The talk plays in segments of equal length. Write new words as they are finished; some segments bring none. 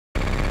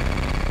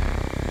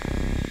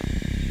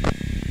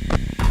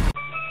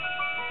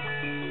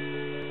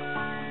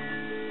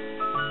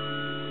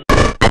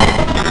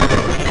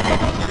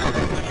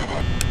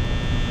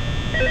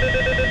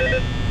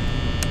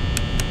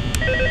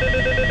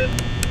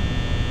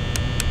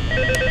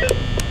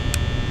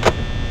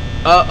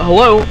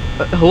Hello?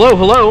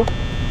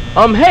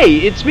 Hey,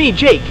 it's me,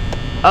 Jake.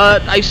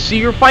 I see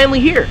you're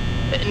finally here.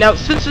 Now,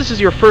 since this is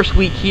your first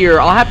week here,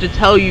 I'll have to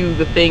tell you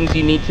the things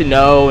you need to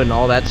know and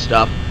all that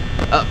stuff.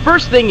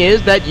 First thing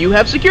is that you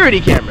have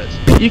security cameras.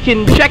 You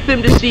can check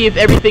them to see if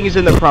everything is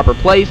in the proper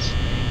place,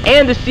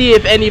 and to see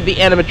if any of the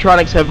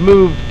animatronics have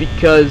moved,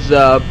 because,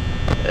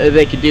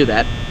 they can do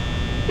that.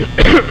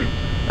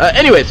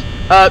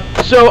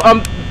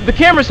 The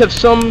cameras have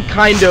some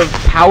kind of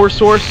power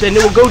source, and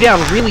it will go down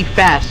really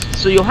fast,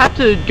 so you'll have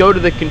to go to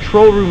the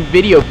control room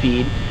video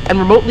feed and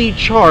remotely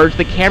charge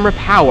the camera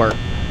power.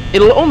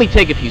 It'll only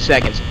take a few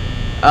seconds.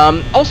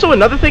 Also,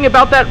 another thing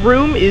about that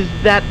room is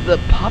that the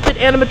puppet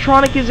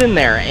animatronic is in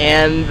there,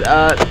 and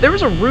there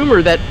is a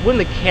rumor that when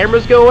the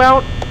cameras go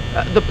out,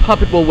 the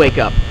puppet will wake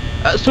up.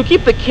 So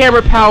keep the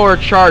camera power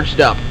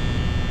charged up.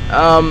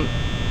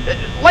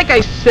 Like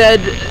I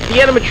said, the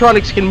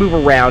animatronics can move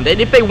around,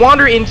 and if they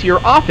wander into your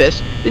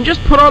office, then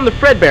just put on the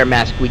Fredbear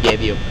mask we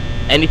gave you.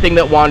 Anything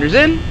that wanders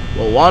in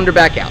will wander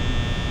back out.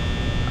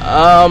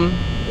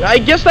 I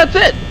guess that's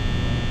it.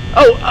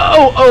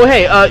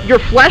 Hey, your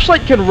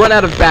flashlight can run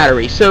out of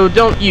battery, so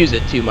don't use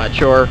it too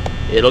much, or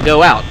it'll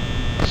go out.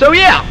 So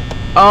yeah,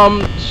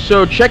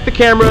 so check the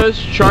cameras,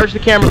 charge the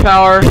camera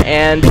power,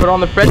 and put on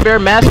the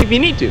Fredbear mask if you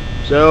need to.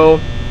 So,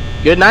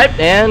 good night,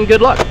 and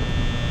good luck.